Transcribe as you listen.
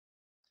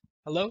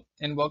Hello,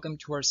 and welcome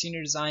to our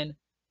senior design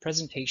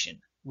presentation.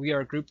 We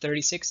are Group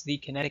 36, the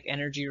Kinetic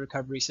Energy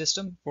Recovery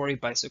System for a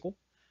bicycle.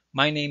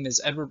 My name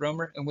is Edward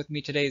Roemer, and with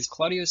me today is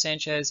Claudio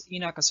Sanchez,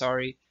 Enoch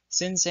Asare,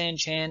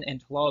 Tsan,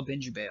 and Talal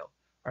Binjubail.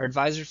 Our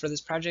advisor for this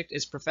project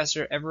is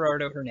Professor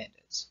Everardo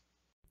Hernandez.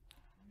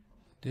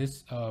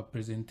 This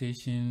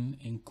presentation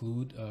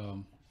include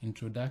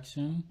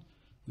introduction,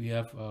 we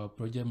have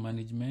project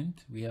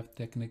management, we have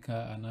technical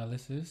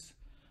analysis,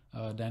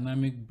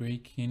 dynamic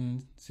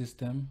braking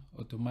system,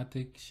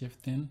 automatic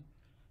shifting,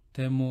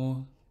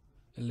 thermo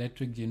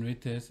electric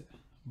generators,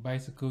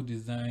 bicycle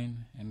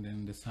design, and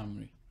then the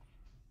summary.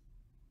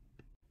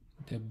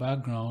 The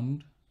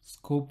background,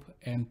 scope,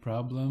 and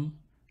problem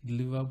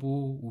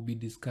deliverable will be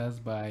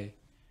discussed by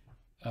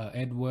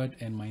Edward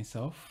and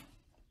myself.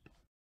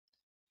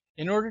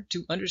 In order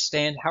to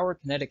understand how our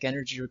kinetic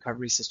energy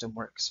recovery system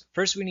works,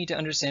 first we need to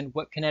understand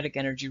what kinetic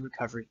energy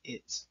recovery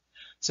is.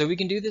 So we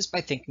can do this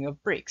by thinking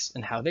of brakes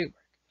and how they work.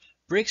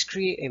 Brakes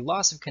create a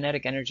loss of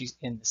kinetic energy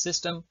in the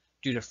system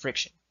due to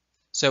friction.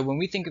 So when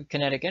we think of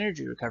kinetic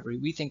energy recovery,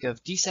 we think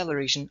of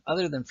deceleration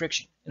other than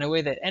friction in a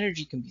way that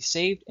energy can be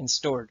saved and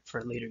stored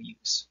for later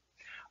use.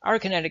 Our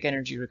kinetic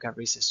energy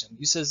recovery system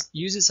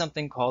uses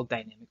something called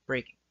dynamic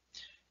braking.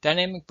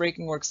 Dynamic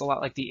braking works a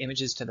lot like the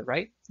images to the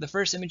right. The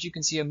first image you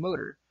can see a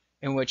motor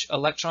in which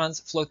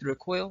electrons flow through a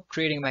coil,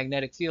 creating a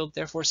magnetic field,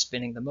 therefore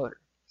spinning the motor.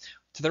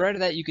 To the right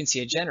of that, you can see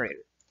a generator,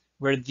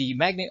 where the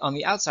magnet on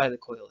the outside of the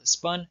coil is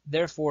spun,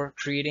 therefore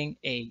creating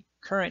a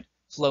current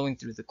flowing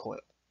through the coil.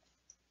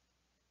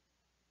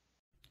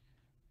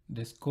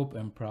 The scope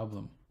and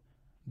problem.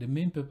 The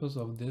main purpose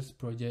of this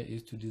project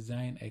is to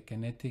design a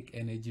kinetic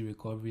energy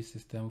recovery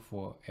system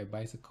for a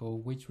bicycle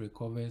which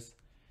recovers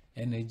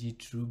energy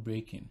through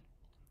braking.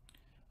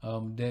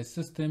 The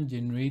system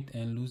generates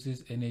and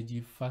loses energy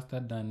faster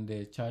than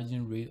the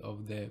charging rate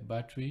of the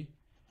battery,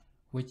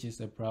 which is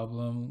a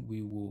problem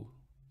we will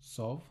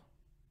solve.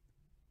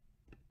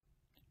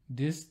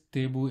 This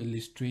table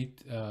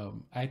illustrates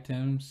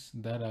items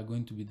that are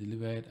going to be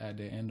delivered at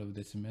the end of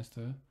the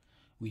semester.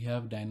 We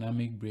have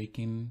dynamic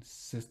braking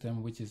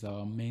system, which is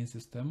our main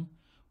system.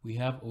 We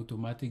have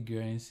automatic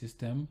gearing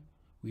system.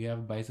 We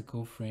have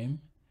bicycle frame,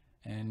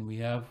 and we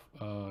have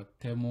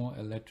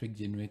thermoelectric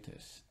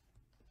generators.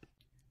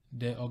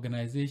 The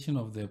organization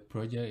of the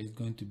project is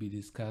going to be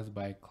discussed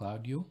by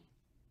Claudio.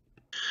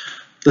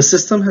 The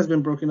system has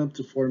been broken up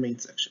to 4 main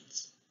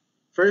sections.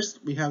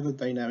 First, we have the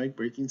dynamic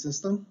braking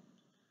system,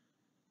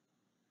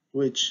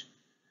 which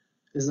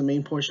is the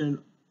main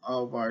portion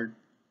of our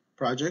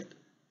project.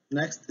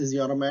 Next is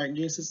the automatic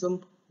gearing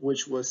system,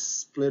 which was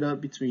split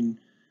up between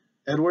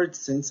Edward,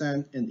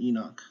 Tsan, and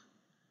Enoch.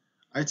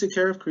 I took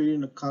care of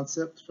creating a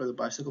concept for the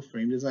bicycle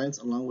frame designs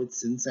along with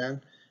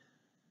Tsan.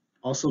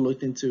 Also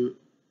looked into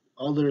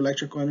other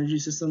electrical energy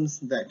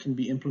systems that can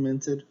be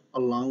implemented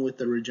along with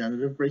the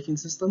regenerative braking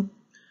system.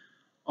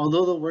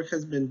 Although the work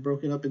has been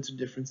broken up into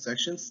different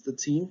sections, the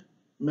team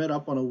met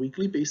up on a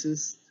weekly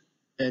basis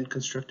and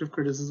constructive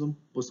criticism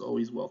was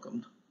always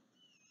welcomed.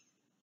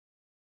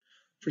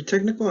 For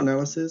technical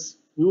analysis,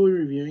 we will be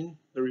reviewing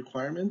the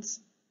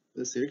requirements of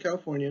the state of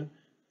California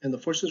and the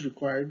forces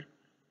required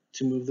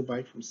to move the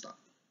bike from stop.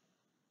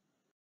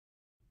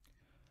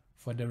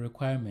 For the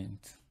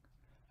requirement,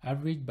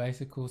 average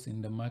bicycles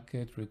in the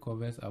market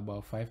recovers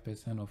about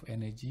 5% of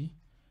energy.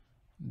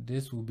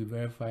 This will be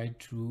verified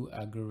through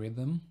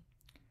algorithm.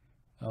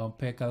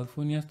 Per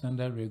California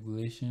standard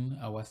regulation,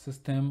 our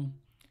system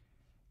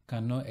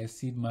cannot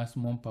exceed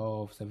maximum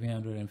power of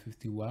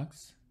 750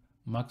 watts,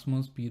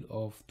 maximum speed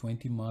of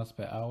 20 miles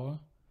per hour,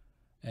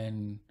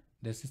 and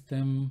the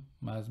system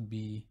must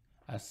be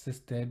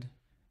assisted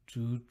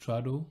through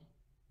throttle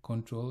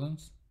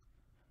controllers.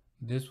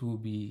 This will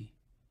be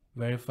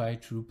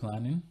verified through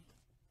planning.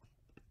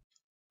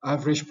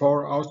 Average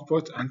power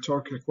output and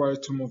torque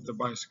required to move the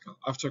bicycle.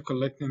 After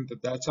collecting the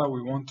data,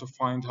 we want to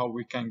find how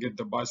we can get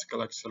the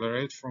bicycle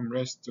accelerate from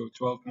rest to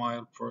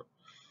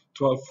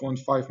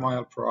 12.5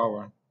 mile per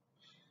hour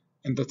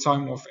in the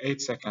time of 8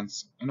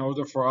 seconds. In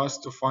order for us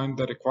to find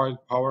the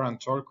required power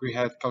and torque, we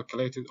had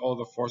calculated all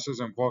the forces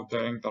involved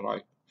during the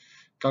ride.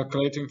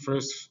 Calculating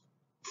first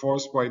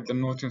force by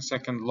denoting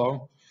second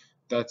law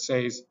that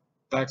says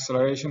the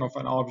acceleration of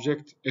an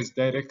object is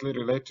directly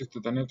related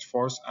to the net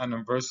force and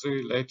inversely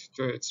related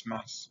to its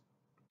mass.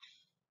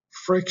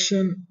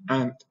 Friction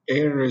and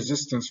air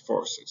resistance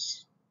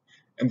forces.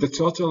 And the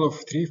total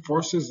of 3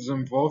 forces is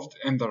involved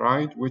in the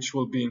ride, which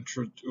will be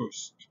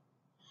introduced.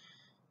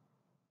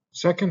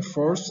 Second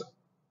force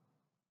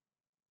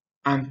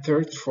and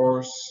third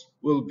force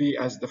will be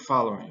as the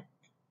following.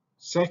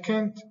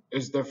 Second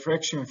is the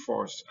friction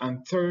force,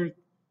 and third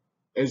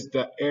is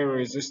the air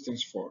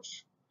resistance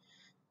force.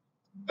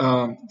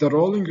 The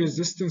rolling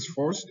resistance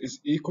force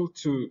is equal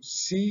to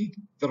C,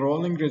 the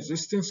rolling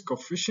resistance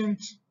coefficient,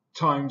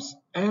 times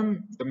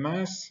M, the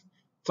mass,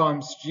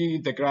 times G,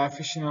 the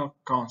gravitational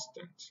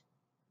constant.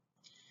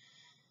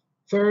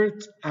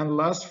 Third and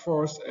last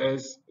force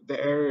is the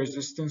air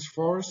resistance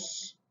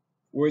force,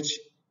 which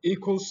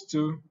equals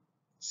to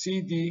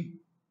CD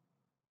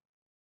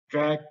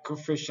drag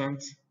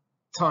coefficient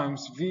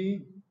times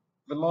v,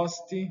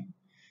 velocity,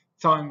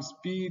 times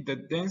b, the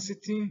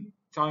density,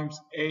 times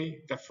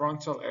a, the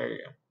frontal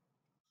area.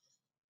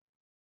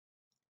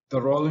 The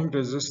rolling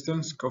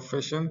resistance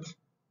coefficient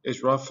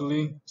is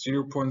roughly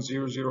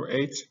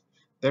 0.008.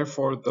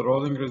 Therefore, the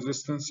rolling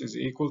resistance is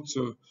equal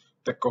to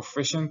the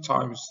coefficient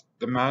times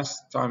the mass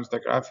times the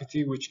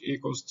gravity, which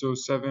equals to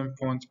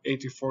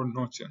 7.84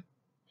 Newton.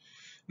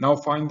 Now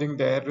finding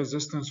the air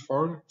resistance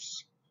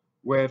force,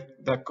 where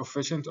the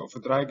coefficient of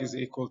drag is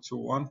equal to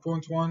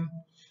 1.1,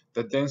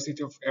 the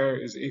density of air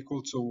is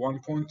equal to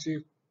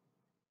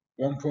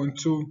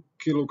 1.2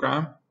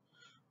 kilogram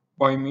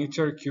by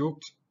meter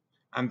cubed,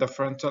 and the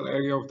frontal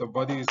area of the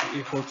body is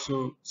equal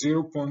to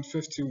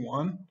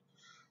 0.51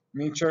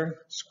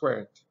 meter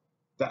squared.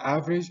 The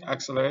average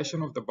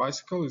acceleration of the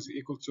bicycle is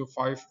equal to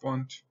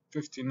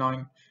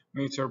 5.59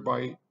 meter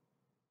by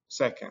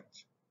second.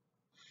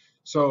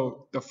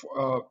 So the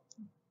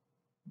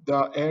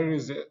air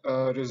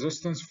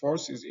resistance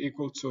force is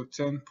equal to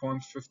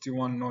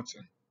 10.51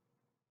 Newton.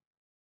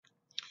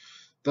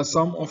 The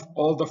sum of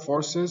all the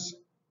forces,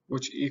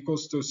 which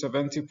equals to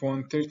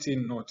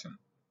 70.13 Newton.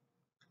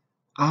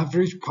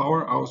 Average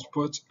power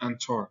output and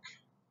torque.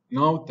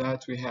 Now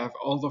that we have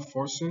all the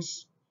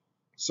forces,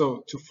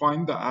 so to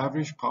find the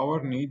average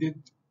power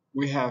needed,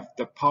 we have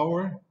the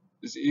power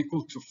is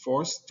equal to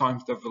force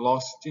times the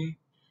velocity,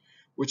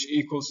 which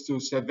equals to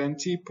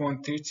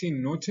 70.13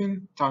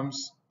 Newton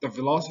times the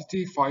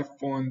velocity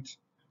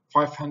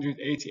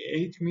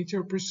 5.588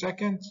 meter per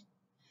second,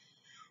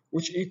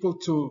 which equal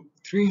to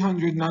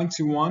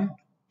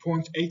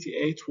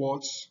 391.88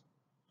 watts.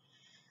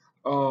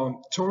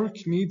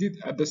 Torque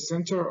needed at the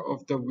center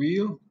of the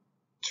wheel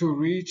to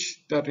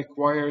reach the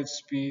required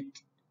speed,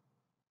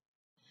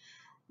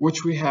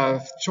 which we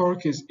have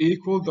torque is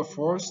equal the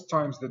force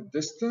times the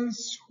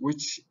distance,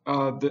 which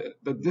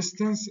the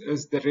distance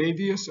is the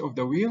radius of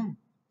the wheel.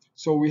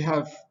 So we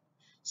have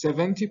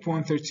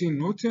 70.13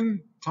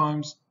 Newton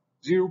times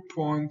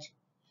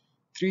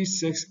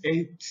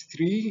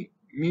 0.3683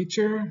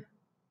 meter,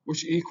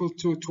 which equal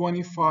to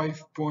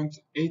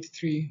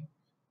 25.83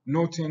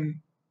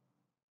 Newton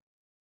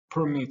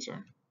per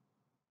meter.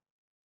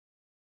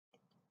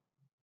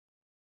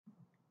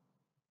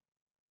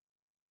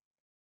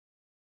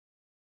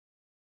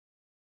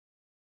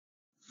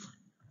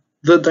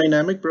 The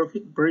dynamic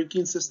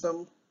braking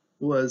system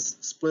was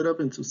split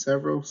up into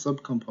several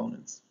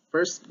subcomponents.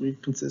 First, we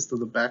consist of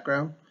the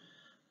background,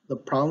 the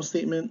problem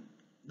statement,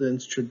 the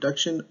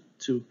introduction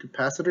to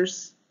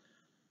capacitors,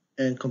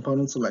 and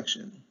component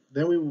selection.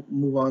 Then we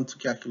move on to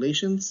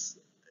calculations,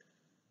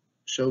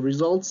 show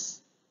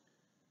results,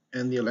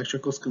 and the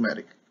electrical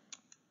schematic.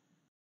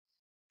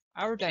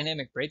 Our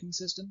dynamic braking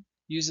system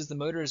uses the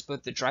motor as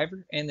both the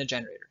driver and the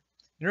generator.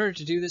 In order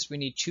to do this, we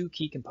need two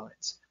key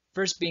components.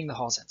 First being the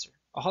Hall sensor.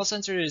 A Hall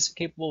sensor is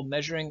capable of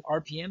measuring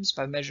RPMs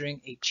by measuring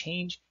a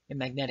change in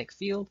magnetic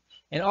field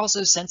and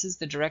also senses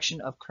the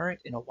direction of current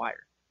in a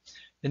wire.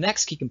 The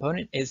next key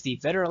component is the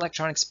Vetter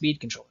Electronic Speed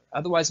Controller,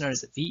 otherwise known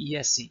as the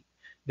VESC.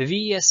 The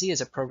VESC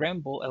is a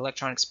programmable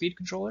electronic speed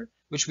controller,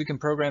 which we can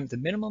program the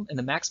minimum and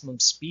the maximum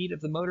speed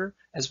of the motor,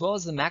 as well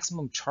as the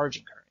maximum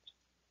charging current.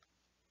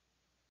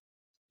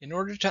 In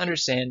order to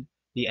understand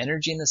the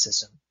energy in the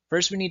system,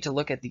 first we need to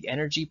look at the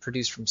energy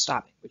produced from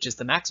stopping, which is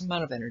the maximum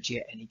amount of energy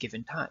at any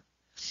given time.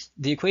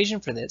 The equation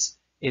for this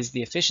is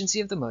the efficiency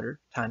of the motor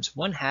times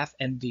 1/2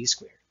 mv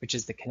squared, which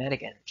is the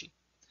kinetic energy.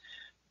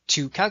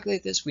 To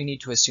calculate this, we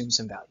need to assume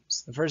some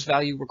values. The first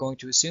value we're going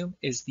to assume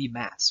is the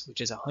mass,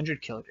 which is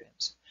 100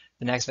 kilograms.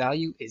 The next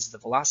value is the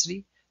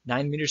velocity,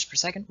 9 meters per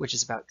second, which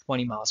is about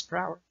 20 miles per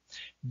hour.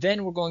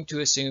 Then we're going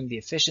to assume the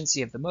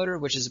efficiency of the motor,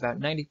 which is about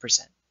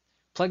 90%.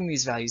 Plugging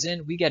these values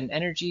in, we get an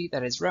energy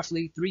that is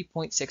roughly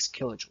 3.6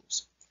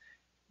 kilojoules.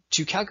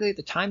 To calculate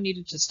the time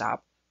needed to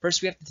stop,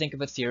 first we have to think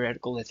of a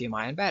theoretical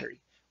lithium-ion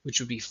battery, which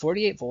would be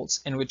 48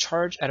 volts and would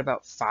charge at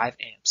about 5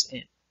 amps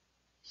in.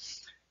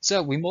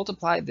 So we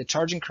multiply the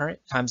charging current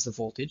times the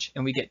voltage,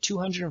 and we get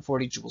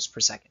 240 joules per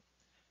second.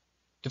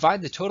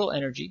 Divide the total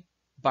energy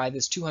by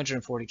this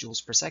 240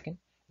 joules per second,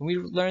 and we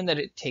learn that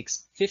it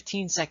takes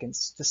 15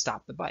 seconds to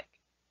stop the bike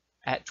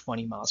at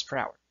 20 miles per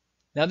hour.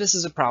 Now this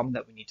is a problem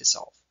that we need to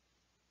solve.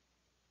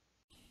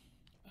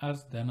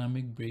 As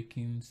dynamic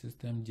braking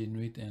system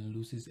generates and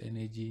loses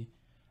energy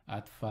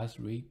at fast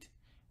rate,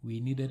 we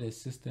needed a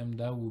system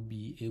that would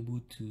be able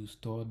to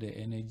store the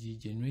energy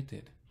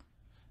generated.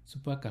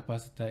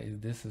 Supercapacitor is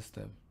this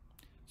system.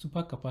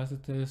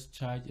 Supercapacitors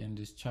charge and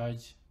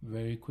discharge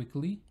very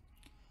quickly.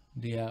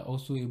 They are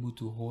also able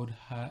to hold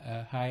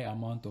a high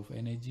amount of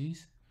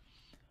energies.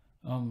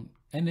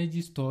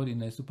 Energy stored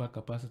in a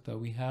supercapacitor,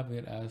 we have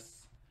it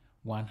as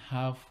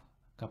 1/2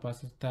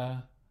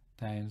 capacitor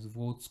times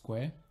volt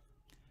square.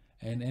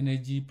 And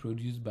energy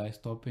produced by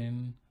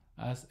stopping,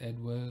 as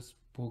Edward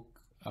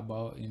spoke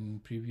about in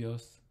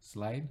previous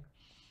slide,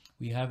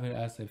 we have it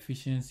as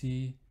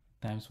efficiency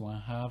times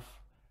 1/2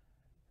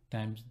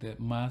 times the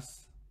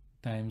mass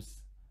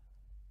times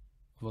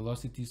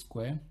velocity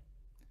square.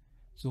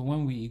 So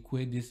when we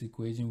equate this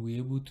equation, we're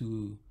able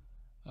to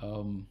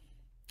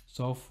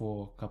solve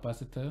for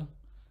capacitor.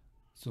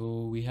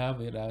 So we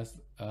have it as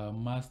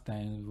mass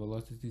times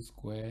velocity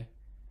square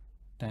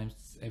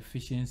times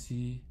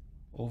efficiency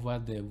over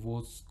the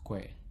volts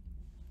square.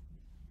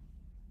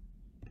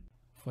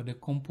 For the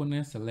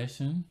component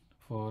selection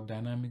for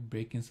dynamic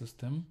braking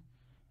system,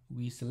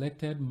 we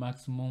selected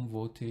maximum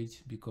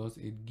voltage because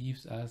it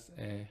gives us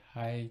a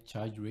high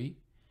charge rate.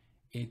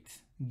 It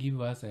gives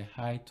us a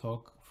high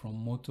torque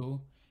from motor.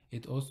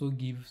 It also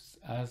gives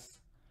us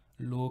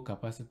low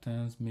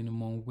capacitance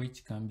minimum,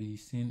 which can be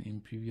seen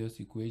in previous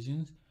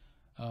equations.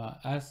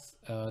 As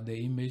the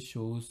image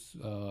shows,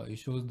 it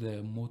shows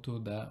the motor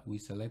that we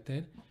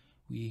selected.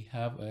 We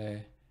have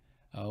a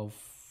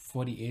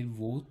 48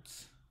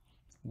 volts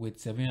with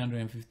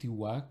 750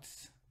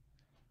 watts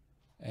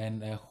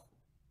and a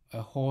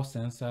Hall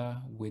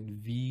sensor with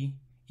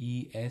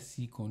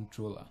VESC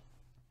controller.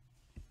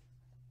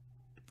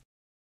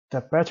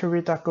 The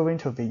battery that's going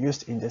to be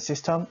used in the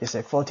system is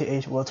a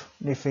 48-volt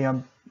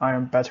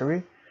lithium-ion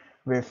battery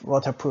with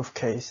waterproof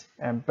case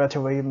and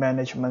battery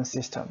management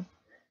system.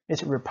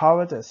 It will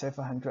power the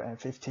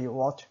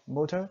 750-watt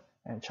motor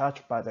and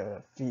charged by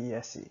the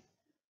VESC.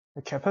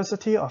 The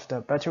capacity of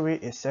the battery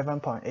is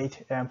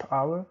 7.8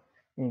 amp-hour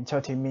in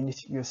 30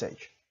 minutes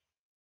usage.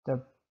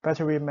 The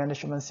battery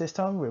management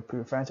system will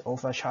prevent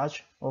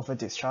overcharge,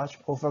 overdischarge,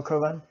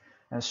 overcurrent,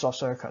 and short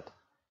circuit.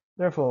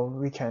 Therefore,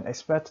 we can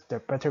expect the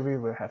battery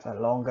will have a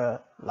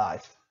longer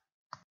life.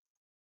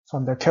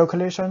 From the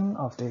calculation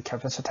of the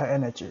capacitor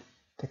energy,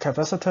 the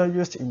capacitor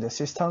used in the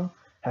system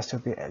has to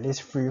be at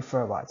least 3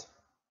 farads.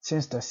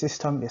 Since the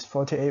system is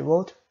 48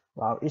 volt,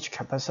 while each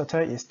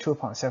capacitor is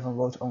 2.7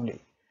 volt only,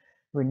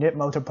 we need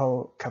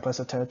multiple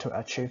capacitors to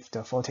achieve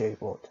the 48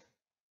 volt.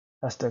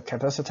 As the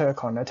capacitor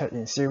connected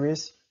in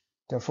series,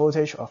 the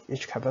voltage of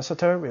each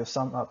capacitor will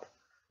sum up,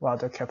 while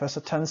the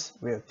capacitance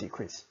will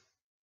decrease.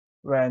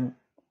 When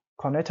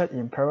connected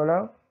in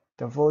parallel,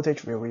 the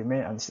voltage will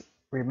remain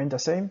the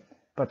same,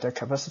 but the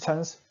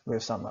capacitance will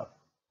sum up.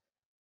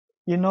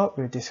 Enoch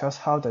will discuss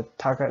how the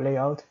target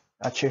layout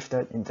achieved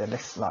that in the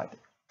next slide.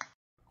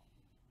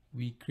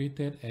 We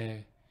created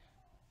a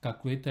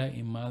calculator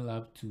in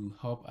MATLAB to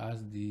help us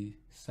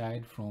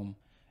decide from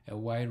a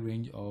wide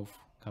range of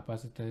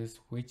capacitors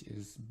which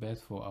is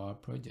best for our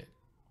project.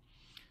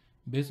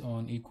 Based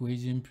on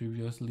equation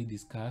previously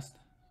discussed,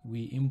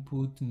 we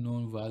input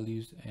known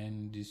values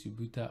and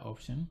distributor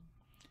option.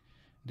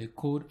 The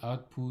code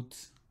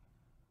outputs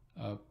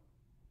a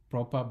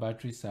proper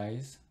battery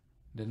size,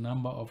 the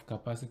number of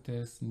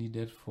capacitors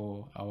needed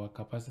for our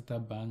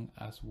capacitor bank,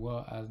 as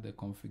well as the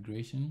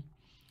configuration.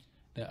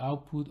 The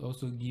output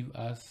also gives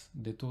us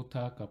the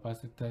total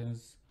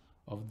capacitance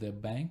of the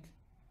bank.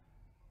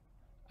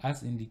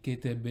 As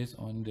indicated based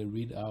on the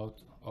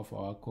readout of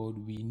our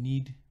code, we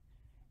need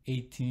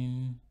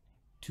 18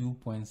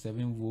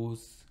 2.7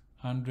 volts,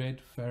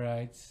 100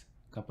 farads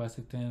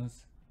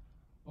capacitance,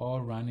 all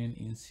running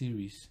in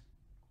series.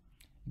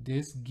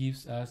 This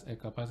gives us a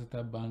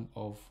capacitor bank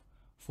of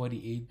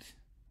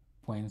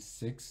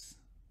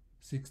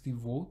 48.60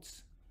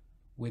 volts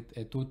with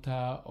a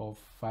total of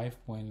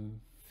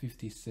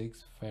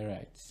 5.56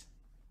 farads.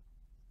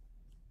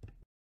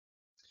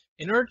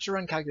 In order to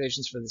run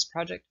calculations for this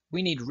project,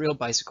 we need real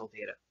bicycle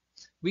data.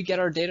 We get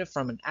our data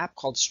from an app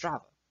called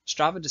Strava.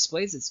 Strava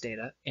displays its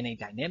data in a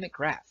dynamic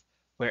graph,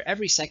 where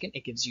every second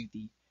it gives you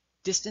the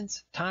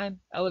distance,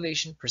 time,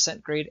 elevation,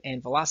 percent grade,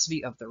 and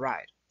velocity of the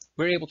ride.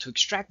 We're able to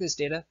extract this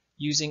data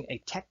using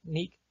a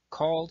technique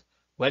called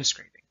web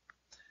scraping.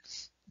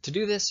 To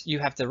do this, you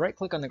have to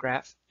right-click on the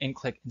graph and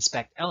click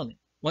Inspect Element.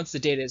 Once the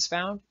data is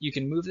found, you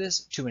can move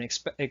this to an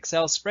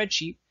Excel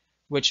spreadsheet,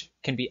 which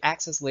can be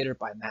accessed later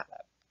by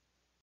MATLAB.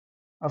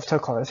 After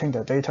collecting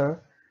the data,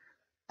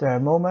 the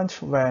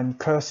moment when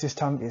KERS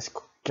system is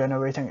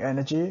generating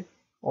energy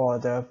or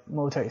the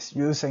motor is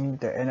using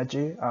the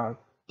energy are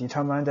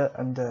determined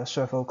under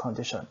several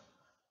conditions.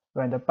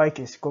 When the bike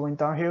is going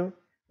downhill,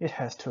 it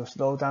has to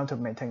slow down to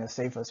maintain a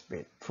safer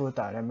speed through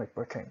dynamic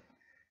braking.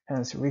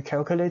 Hence, we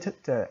calculated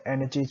the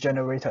energy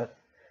generated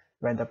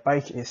when the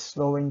bike is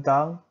slowing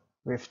down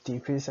with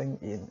decreasing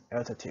in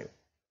altitude.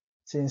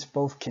 Since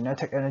both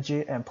kinetic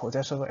energy and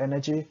potential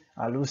energy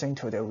are losing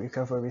to the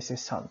recovery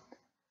system,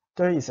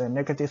 there is a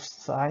negative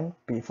sign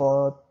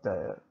before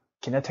the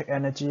kinetic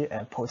energy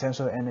and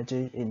potential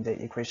energy in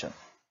the equation.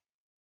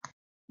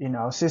 In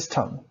our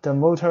system, the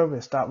motor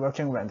will start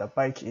working when the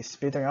bike is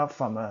speeding up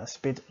from a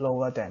speed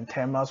lower than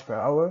 10 miles per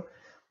hour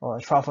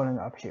or traveling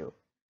uphill.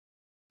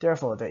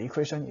 Therefore, the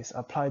equation is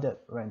applied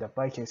when the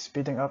bike is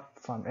speeding up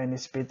from any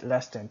speed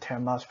less than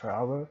 10 miles per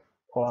hour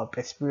or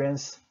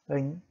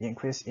experiencing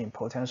increase in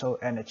potential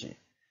energy,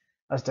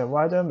 as the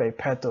rider may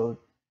pedal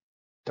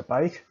the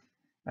bike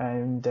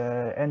and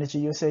the energy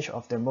usage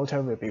of the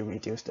motor will be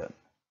reduced.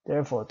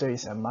 Therefore, there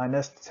is a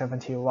minus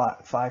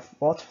 75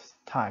 watt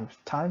times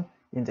time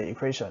in the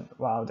equation,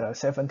 while the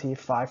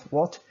 75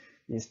 watt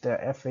is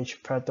the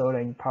average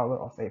pedaling power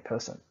of a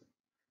person.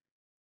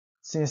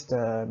 Since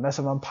the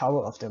maximum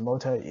power of the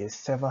motor is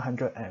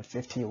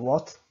 750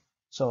 watts,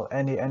 so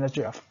any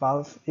energy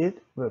above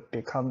it will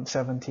become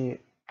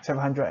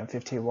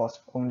 750 watts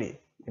only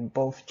in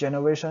both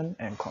generation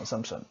and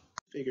consumption.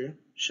 Figure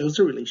shows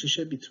the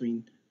relationship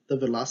between the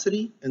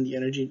velocity and the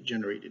energy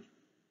generated.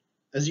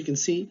 As you can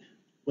see,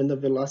 when the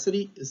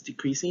velocity is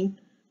decreasing,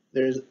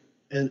 there is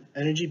an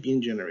energy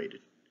being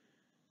generated.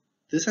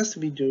 This has to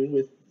be due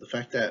with the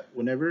fact that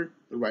whenever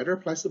the rider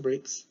applies the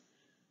brakes,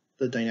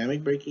 the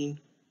dynamic braking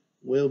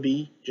will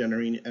be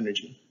generating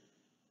energy.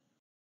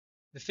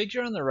 The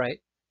figure on the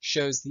right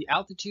shows the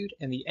altitude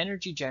and the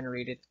energy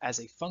generated as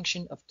a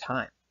function of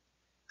time.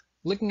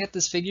 Looking at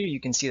this figure, you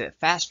can see that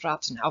fast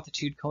drops in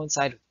altitude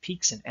coincide with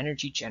peaks in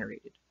energy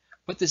generated.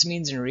 What this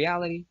means in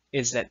reality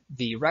is that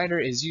the rider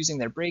is using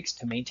their brakes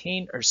to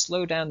maintain or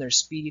slow down their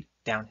speed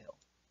downhill.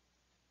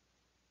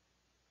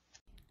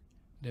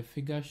 The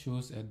figure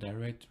shows a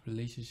direct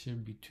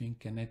relationship between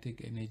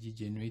kinetic energy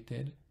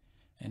generated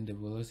and the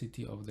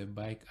velocity of the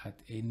bike at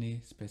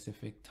any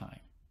specific time.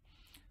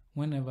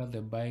 Whenever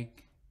the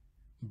bike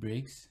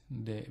brakes,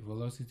 the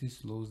velocity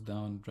slows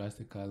down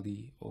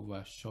drastically over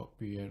a short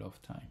period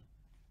of time.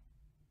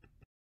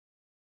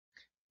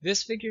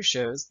 This figure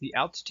shows the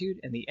altitude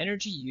and the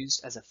energy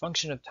used as a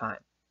function of time.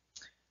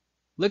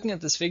 Looking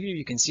at this figure,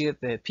 you can see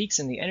that the peaks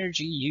in the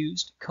energy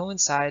used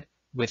coincide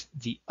with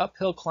the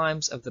uphill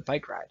climbs of the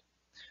bike ride.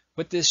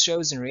 What this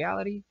shows in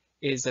reality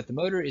is that the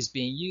motor is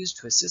being used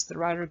to assist the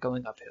rider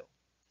going uphill.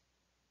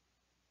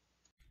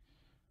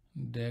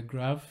 The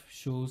graph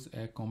shows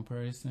a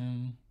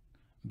comparison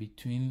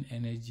between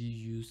energy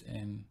used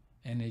and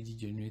energy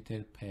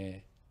generated per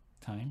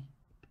time.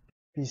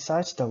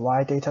 Besides the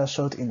Y data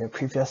showed in the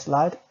previous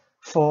slide,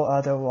 4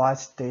 other Y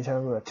data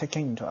were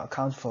taken into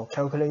account for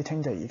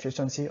calculating the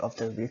efficiency of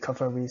the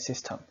recovery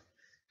system.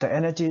 The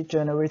energy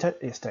generated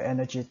is the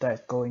energy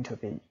that's going to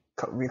be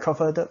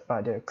recovered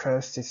by the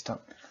KERS system,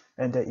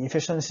 and the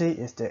efficiency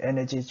is the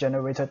energy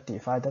generated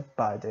divided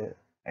by the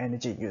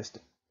energy used.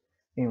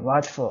 In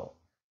ride 4,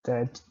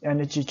 the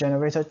energy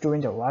generated during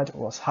the ride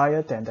was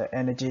higher than the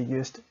energy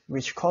used,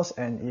 which caused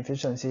an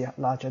efficiency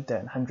larger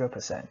than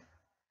 100%.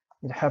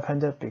 It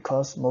happened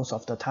because most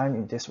of the time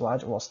in this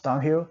ride was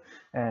downhill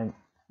and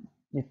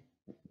it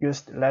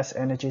used less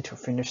energy to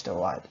finish the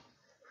ride.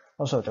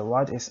 Also, the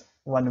ride is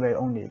one way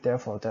only,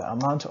 therefore the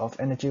amount of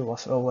energy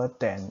was lower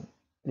than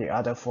the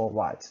other 4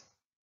 rides.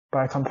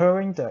 By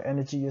comparing the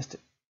energy used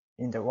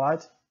in the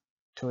ride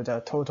to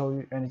the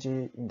total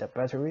energy in the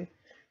battery,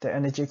 the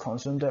energy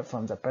consumed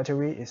from the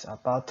battery is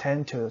about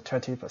 10 to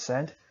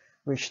 30%,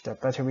 which the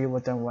battery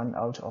wouldn't run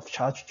out of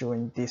charge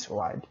during this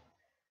ride.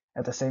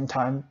 At the same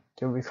time,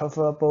 the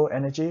recoverable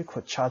energy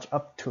could charge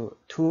up to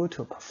 2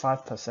 to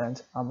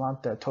 5% among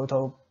the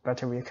total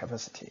battery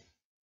capacity.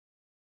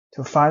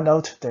 To find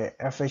out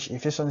the average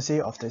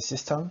efficiency of the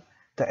system,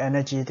 the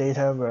energy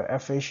data were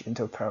averaged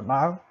into per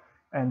mile,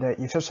 and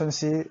the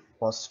efficiency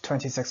was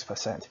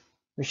 26%,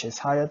 which is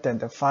higher than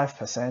the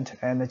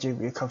 5% energy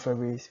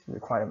recovery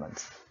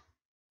requirement.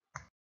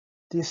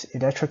 This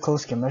electrical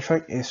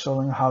schematic is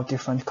showing how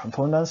different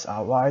components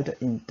are wired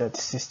in the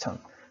system.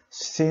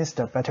 Since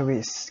the battery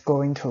is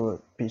going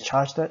to be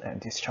charged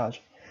and discharged,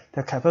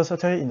 the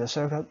capacitor in the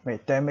circuit may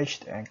damage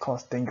and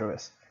cause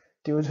dangerous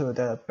due to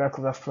the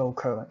backward flow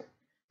current.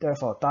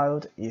 Therefore,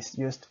 diode is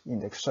used in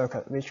the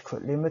circuit, which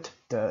could limit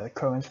the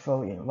current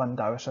flow in one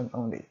direction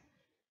only.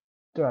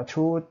 There are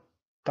 2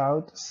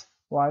 diodes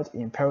wired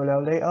in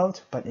parallel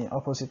layout but in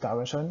opposite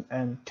direction,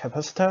 and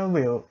capacitor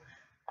will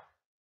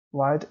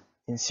wired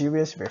in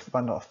series with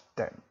one of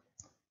them.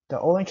 The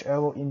orange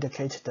arrow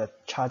indicates the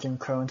charging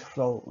current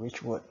flow,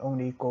 which would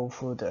only go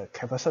through the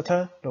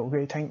capacitor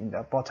located in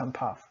the bottom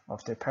path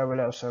of the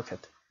parallel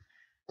circuit.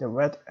 The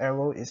red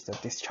arrow is the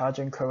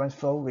discharging current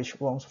flow, which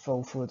won't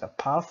flow through the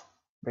path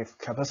with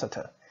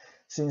capacitor,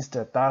 since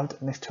the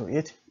diode next to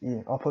it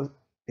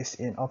is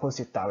in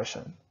opposite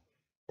direction.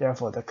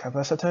 Therefore, the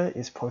capacitor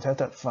is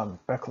protected from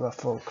backward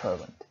flow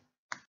current.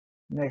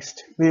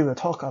 Next, we will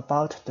talk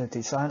about the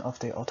design of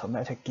the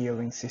automatic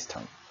gearing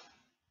system.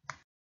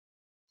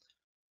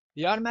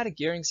 The automatic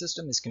gearing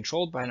system is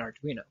controlled by an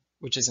Arduino,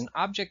 which is an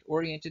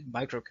object-oriented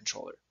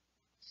microcontroller.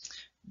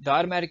 The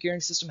automatic gearing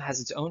system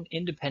has its own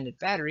independent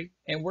battery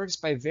and works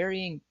by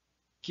varying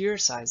gear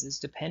sizes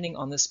depending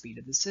on the speed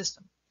of the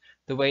system.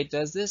 The way it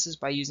does this is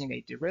by using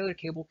a derailleur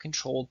cable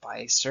controlled by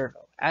a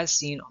servo, as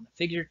seen on the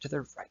figure to the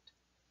right.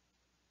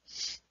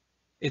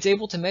 It's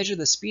able to measure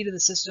the speed of the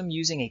system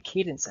using a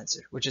cadence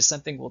sensor, which is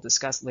something we'll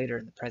discuss later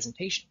in the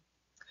presentation.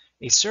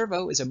 A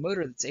servo is a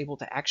motor that's able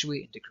to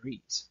actuate in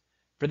degrees.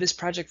 For this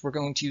project, we're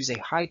going to use a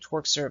high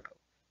torque servo,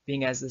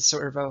 being as the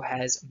servo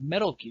has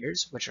metal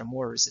gears, which are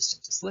more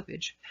resistant to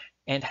slippage,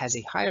 and has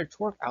a higher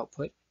torque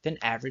output than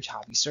average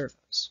hobby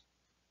servos.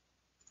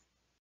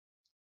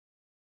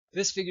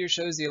 This figure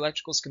shows the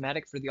electrical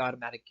schematic for the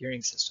automatic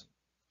gearing system.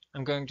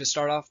 I'm going to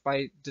start off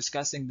by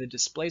discussing the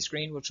display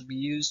screen, which will be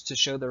used to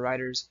show the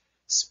rider's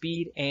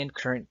speed and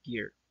current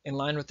gear. In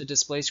line with the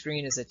display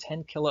screen is a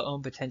 10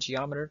 kilo-ohm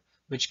potentiometer,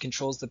 which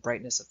controls the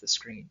brightness of the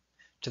screen.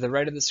 To the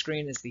right of the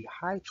screen is the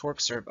high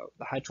torque servo.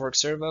 The high torque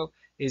servo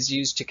is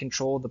used to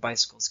control the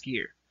bicycle's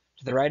gear.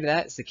 To the right of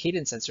that is the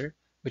cadence sensor,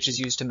 which is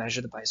used to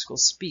measure the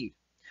bicycle's speed.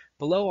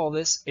 Below all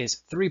this is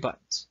 3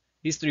 buttons.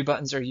 These 3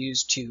 buttons are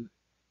used to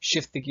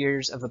shift the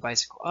gears of the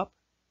bicycle up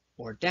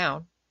or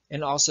down,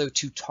 and also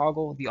to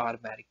toggle the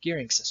automatic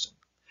gearing system.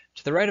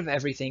 To the right of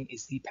everything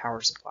is the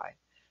power supply.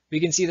 We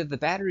can see that the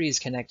battery is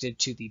connected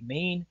to the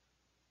main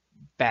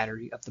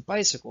battery of the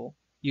bicycle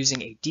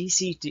using a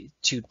DC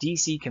to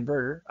DC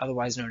converter,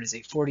 otherwise known as a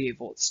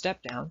 48-volt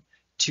step-down,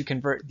 to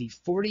convert the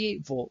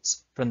 48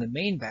 volts from the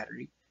main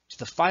battery to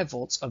the 5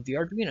 volts of the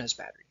Arduino's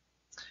battery.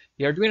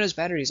 The Arduino's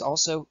battery is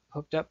also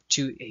hooked up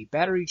to a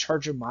battery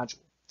charger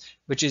module,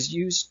 which is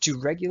used to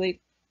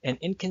regulate an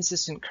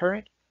inconsistent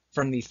current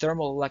from the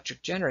thermal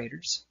electric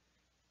generators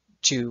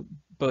to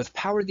both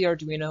power the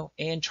Arduino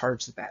and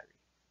charge the battery.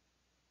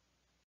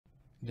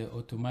 The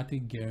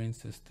automatic gearing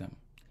system.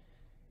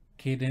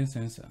 Cadence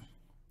sensor.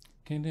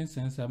 Cadence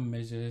sensor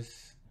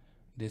measures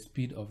the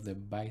speed of the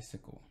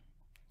bicycle.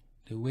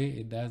 The way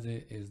it does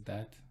it is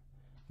that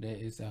there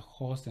is a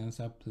Hall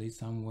sensor placed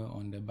somewhere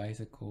on the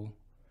bicycle,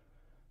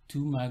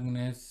 2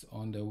 magnets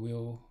on the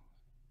wheel,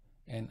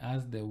 and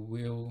as the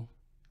wheel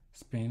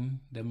spins,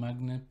 the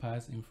magnet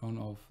passes in front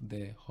of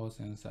the Hall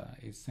sensor.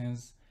 It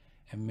sends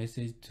a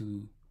message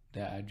to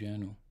the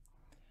Arduino.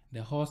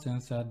 The Hall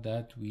sensor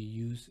that we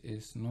use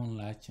is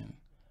non-latching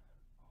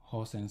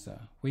Hall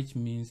sensor, which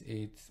means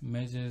it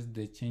measures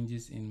the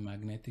changes in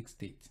magnetic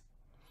state,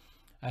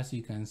 as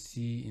you can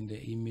see in the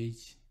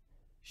image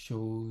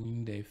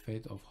showing the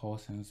effect of Hall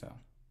sensor.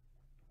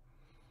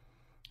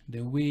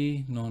 The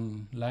way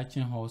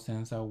non-latching Hall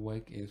sensor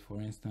work is,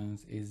 for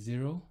instance, is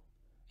 0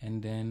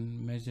 and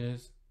then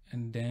measures,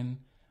 and then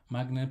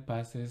magnet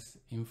passes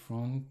in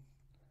front,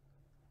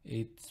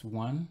 it's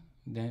 1,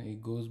 then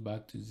it goes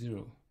back to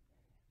 0.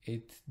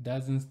 It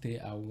doesn't stay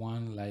at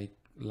 1 like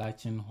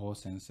latching Hall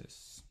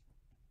sensors.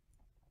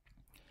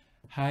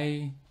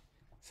 High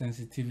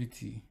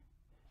sensitivity.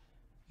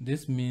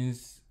 This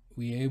means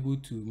we are able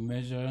to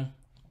measure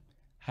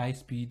high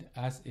speed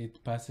as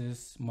it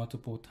passes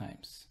multiple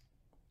times.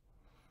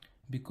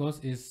 Because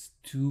it's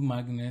 2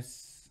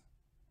 magnets,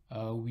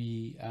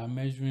 we are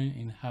measuring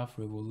in half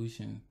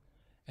revolution,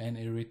 and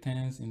it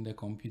returns in the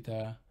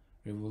computer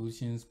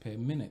revolutions per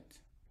minute.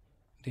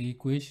 The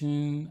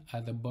equation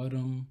at the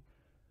bottom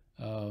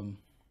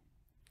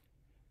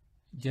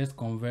just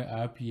convert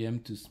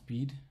RPM to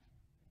speed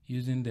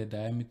using the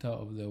diameter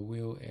of the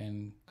wheel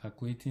and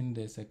calculating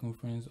the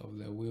circumference of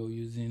the wheel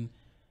using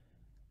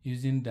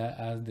that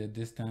as the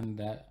distance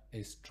that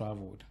is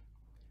traveled.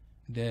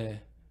 The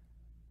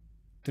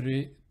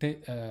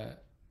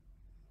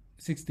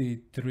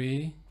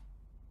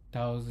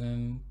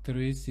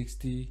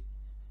 63,360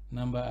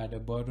 number at the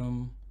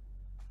bottom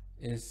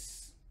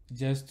is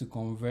just to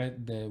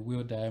convert the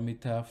wheel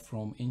diameter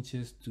from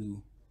inches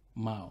to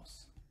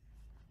miles.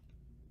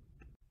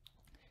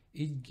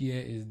 Each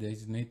gear is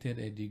designated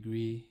a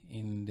degree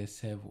in the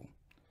servo.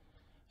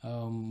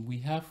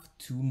 We have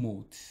 2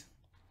 modes.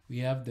 We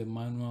have the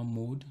manual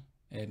mode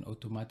and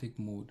automatic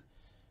mode.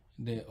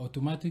 The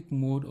automatic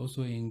mode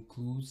also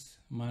includes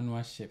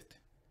manual shift,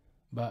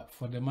 but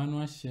for the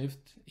manual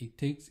shift, it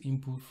takes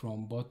input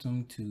from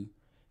bottom to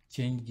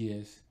change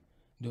gears.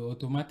 The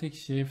automatic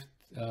shift,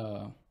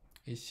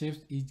 it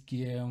shifts each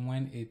gear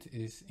when it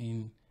is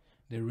in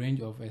the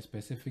range of a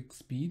specific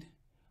speed,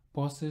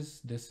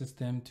 pauses the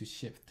system to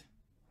shift.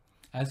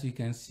 As you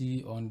can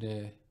see on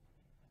the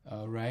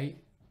right,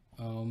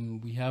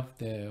 we have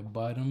the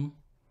button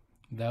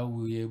that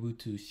will be able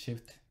to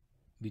shift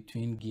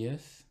between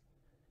gears,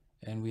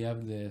 and we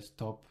have the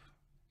stop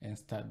and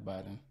start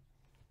button.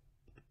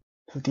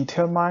 To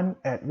determine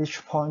at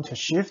which point to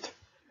shift,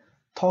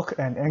 torque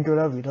and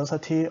angular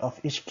velocity of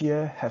each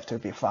gear have to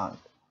be found.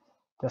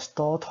 The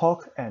stored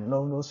torque and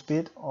no-load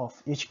speed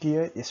of each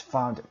gear is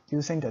found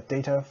using the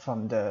data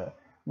from the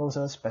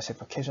motor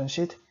specification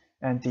sheet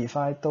and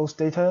divide those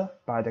data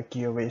by the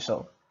gear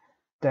ratio.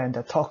 Then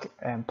the torque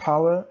and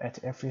power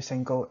at every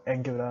single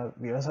angular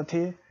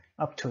velocity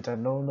up to the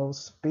no-load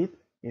speed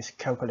is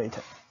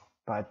calculated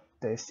by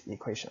this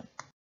equation.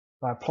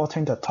 By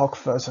plotting the torque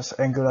versus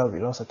angular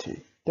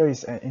velocity, there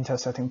is an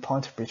intersecting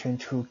point between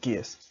 2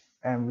 gears,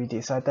 and we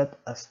decided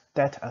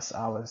that as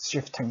our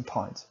shifting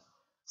point.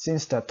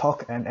 Since the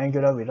torque and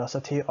angular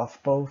velocity of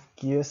both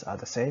gears are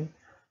the same,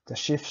 the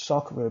shift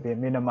shock will be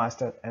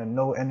minimized and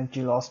no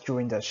energy loss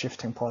during the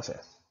shifting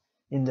process.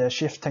 In the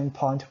shifting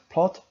point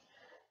plot,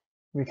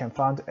 we can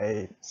find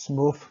a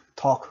smooth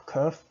torque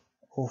curve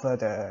over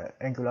the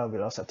angular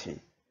velocity.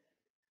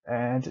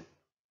 And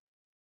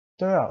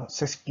there are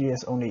 6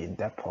 gears only in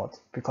that plot,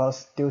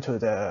 because due to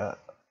the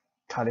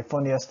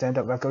California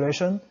standard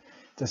regulation,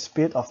 the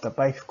speed of the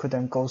bike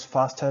couldn't go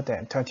faster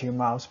than 20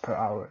 miles per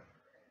hour.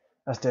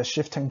 As the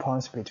shifting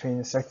points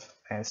between 6th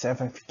and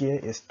 7th gear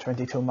is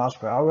 22 miles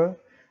per hour,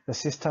 the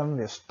system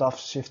will stop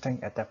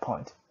shifting at that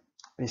point.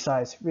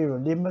 Besides, we will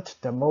limit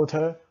the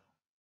motor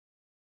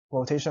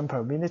rotation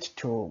per minute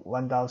to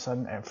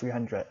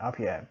 1,300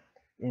 RPM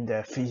in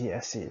the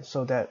VESC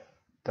so that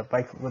the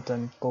bike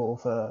wouldn't go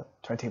over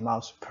 20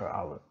 miles per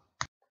hour.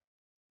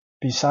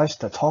 Besides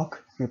the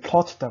torque, we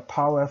plot the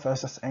power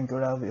versus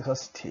angular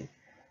velocity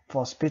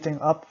for speeding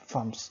up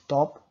from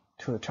stop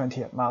to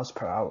 20 miles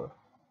per hour.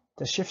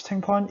 The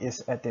shifting point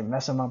is at the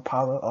maximum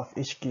power of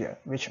each gear,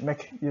 which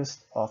makes use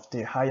of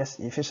the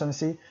highest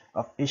efficiency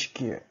of each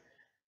gear.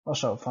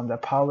 Also, from the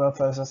power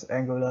versus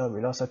angular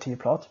velocity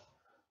plot,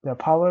 the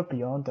power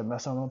beyond the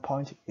maximum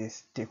point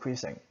is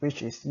decreasing,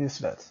 which is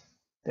useless.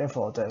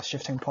 Therefore, the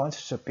shifting point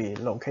should be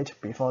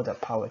located before the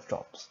power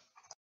drops.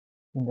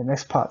 In the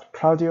next part,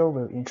 Claudio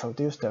will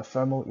introduce the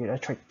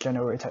thermoelectric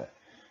generator,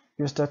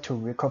 used to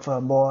recover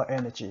more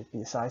energy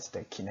besides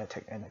the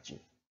kinetic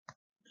energy.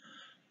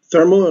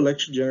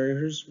 Thermoelectric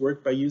generators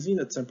work by using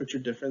a temperature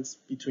difference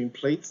between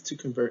plates to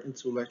convert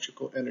into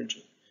electrical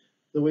energy.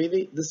 The way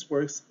this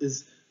works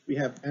is we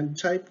have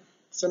N-type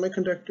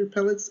semiconductor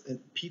pellets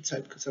and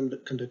P-type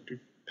semiconductor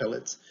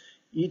pellets.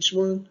 Each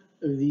one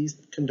of these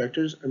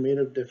conductors are made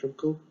of different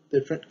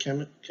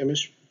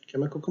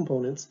chemical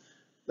components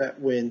that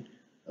when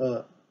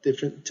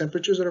different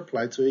temperatures are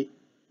applied to it,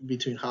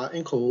 between hot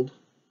and cold,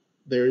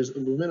 there is a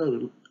movement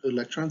of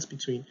electrons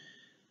between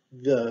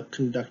the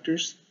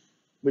conductors,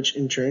 which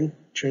in turn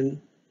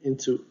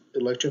into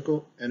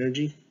electrical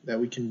energy that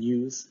we can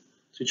use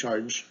to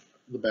charge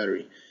the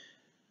battery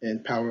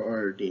and power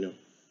our Arduino.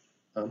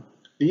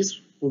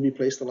 These will be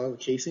placed along the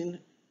casing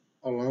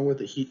along with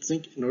the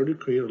heatsink in order to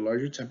create a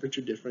larger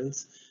temperature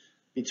difference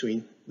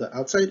between the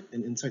outside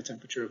and inside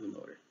temperature of the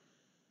motor.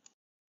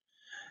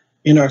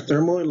 In our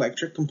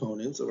thermoelectric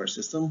components of our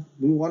system,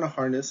 we want to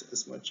harness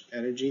as much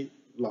energy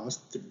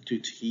lost due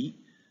to heat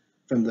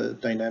from the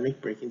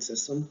dynamic braking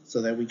system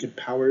so that we can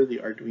power the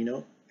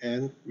Arduino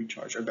and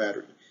recharge our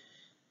battery.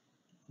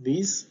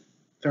 These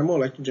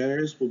thermoelectric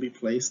generators will be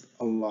placed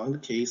along the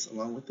case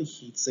along with the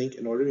heatsink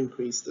in order to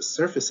increase the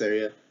surface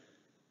area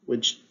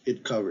which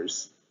it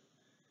covers.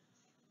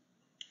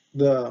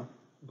 The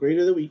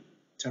greater the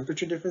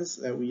temperature difference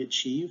that we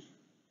achieve,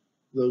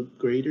 the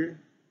greater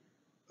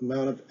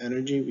amount of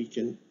energy we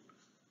can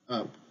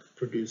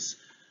produce.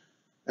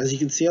 As you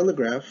can see on the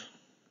graph,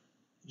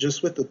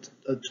 just with a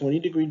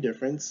 20-degree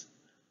difference,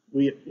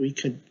 we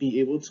could be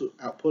able to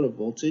output a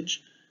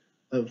voltage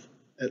of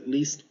at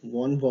least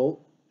 1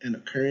 volt and a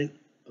current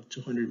of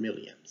 200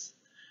 milliamps.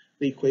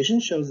 The equation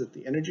shows that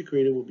the energy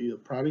created will be the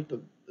product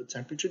of the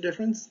temperature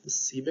difference, the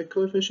Seebeck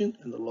coefficient,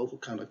 and the local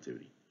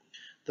conductivity.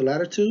 The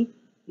latter two,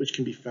 which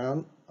can be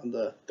found on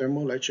the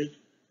thermoelectric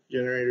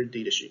generator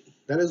datasheet.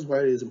 That is why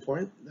it is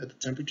important that the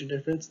temperature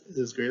difference is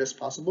as great as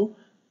possible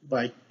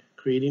by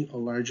creating a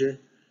larger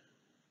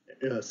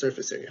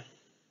surface area.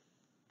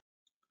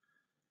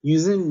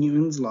 Using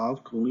Newton's law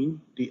of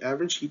cooling, the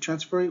average heat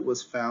transfer rate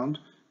was found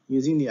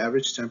using the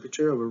average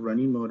temperature of a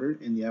running motor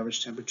and the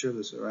average temperature of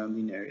the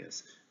surrounding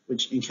areas,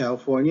 which in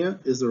California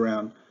is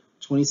around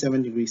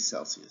 27 degrees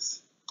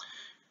Celsius.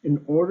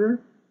 In order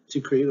to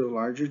create a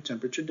larger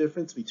temperature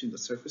difference between the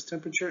surface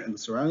temperature and the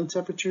surrounding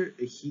temperature,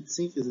 a heat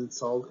sink is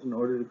installed in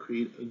order to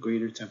create a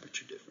greater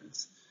temperature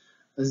difference.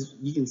 As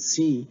you can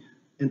see,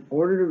 in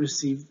order to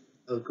receive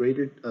a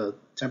greater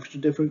temperature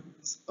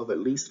difference of at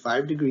least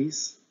 5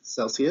 degrees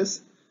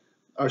Celsius,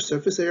 our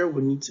surface area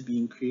would need to be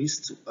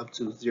increased to up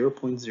to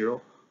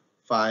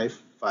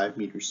 0.055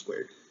 meters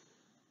squared.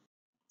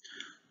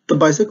 The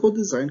bicycle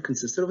design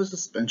consisted of a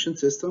suspension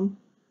system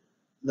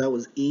that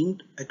was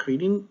aimed at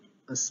creating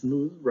a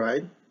smooth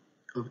ride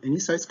of any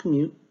size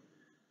commute,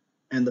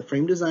 and the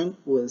frame design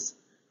was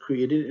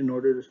created in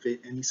order to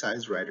fit any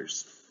size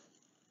riders.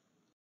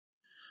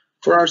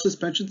 For our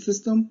suspension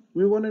system,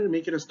 we wanted to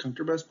make it as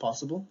comfortable as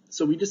possible,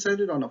 so we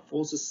decided on a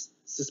full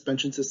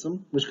suspension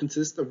system, which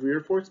consists of rear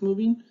forks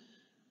moving,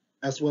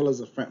 as well as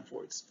the front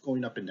forks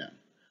going up and down.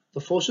 The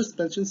full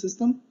suspension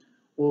system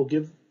will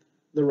give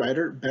the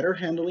rider better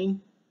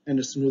handling and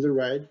a smoother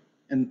ride,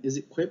 and is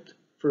equipped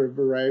for a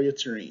variety of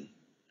terrain.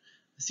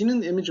 As seen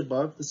in the image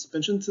above, the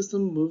suspension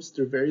system moves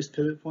through various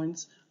pivot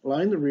points,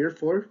 allowing the rear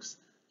forks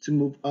to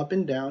move up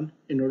and down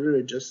in order to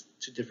adjust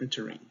to different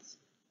terrains.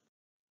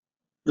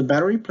 The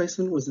battery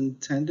placement was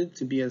intended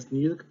to be as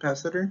near the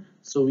capacitor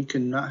so we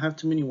could not have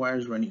too many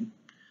wires running.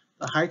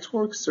 The high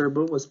torque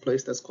servo was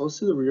placed as close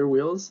to the rear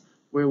wheels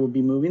where it would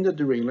be moving the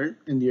derailleur,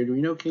 and the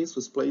Arduino case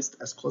was placed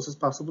as close as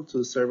possible to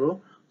the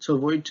servo to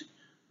avoid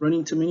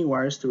running too many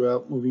wires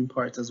throughout moving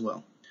parts as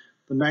well.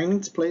 The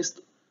magnets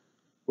placed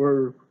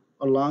were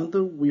along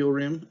the wheel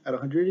rim at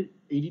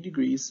 180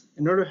 degrees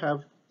in order to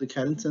have the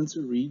cadence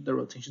sensor read the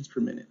rotations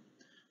per minute.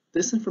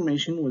 This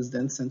information was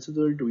then sent to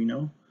the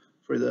Arduino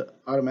for the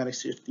automatic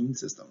shifting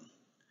system.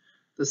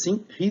 The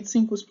heat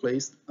sink was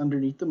placed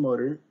underneath the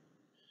motor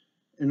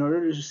in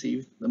order to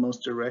receive the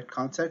most direct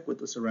contact with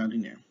the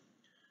surrounding air.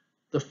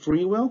 The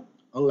freewheel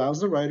allows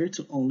the rider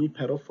to only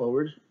pedal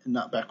forward and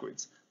not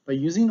backwards. By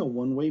using a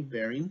one-way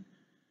bearing,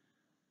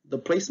 the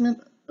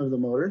placement of the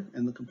motor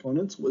and the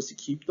components was to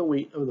keep the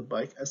weight of the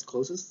bike as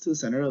closest to the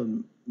center of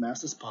the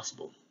mass as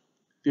possible.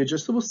 The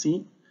adjustable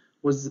seat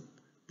was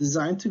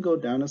designed to go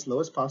down as low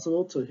as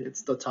possible to hit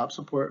the top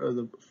support of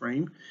the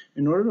frame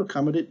in order to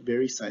accommodate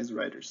various size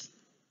riders.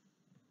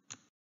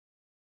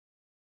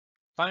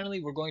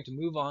 Finally, we're going to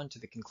move on to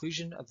the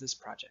conclusion of this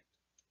project.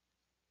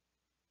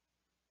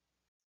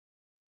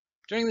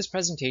 During this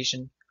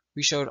presentation,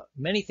 we showed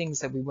many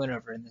things that we went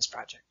over in this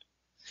project.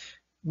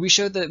 We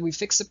showed that we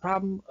fixed the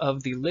problem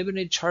of the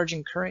limited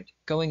charging current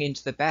going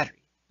into the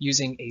battery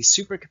using a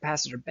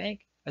supercapacitor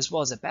bank as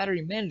well as a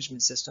battery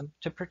management system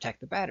to protect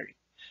the battery.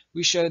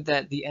 We showed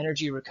that the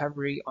energy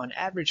recovery on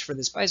average for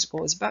this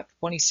bicycle is about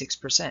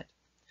 26%.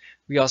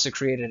 We also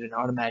created an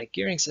automatic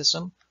gearing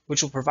system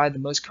which will provide the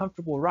most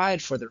comfortable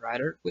ride for the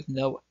rider with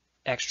no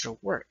extra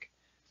work.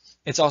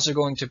 It's also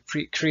going to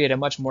create a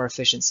much more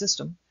efficient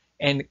system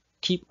and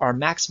keep our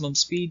maximum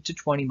speed to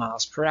 20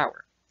 miles per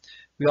hour.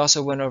 We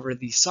also went over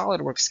the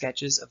SolidWorks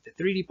sketches of the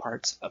 3D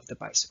parts of the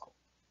bicycle.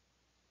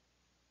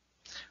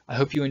 I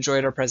hope you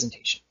enjoyed our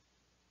presentation.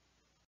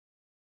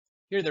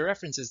 Here are the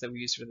references that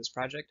we used for this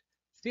project.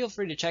 Feel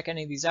free to check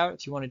any of these out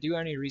if you want to do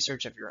any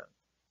research of your own.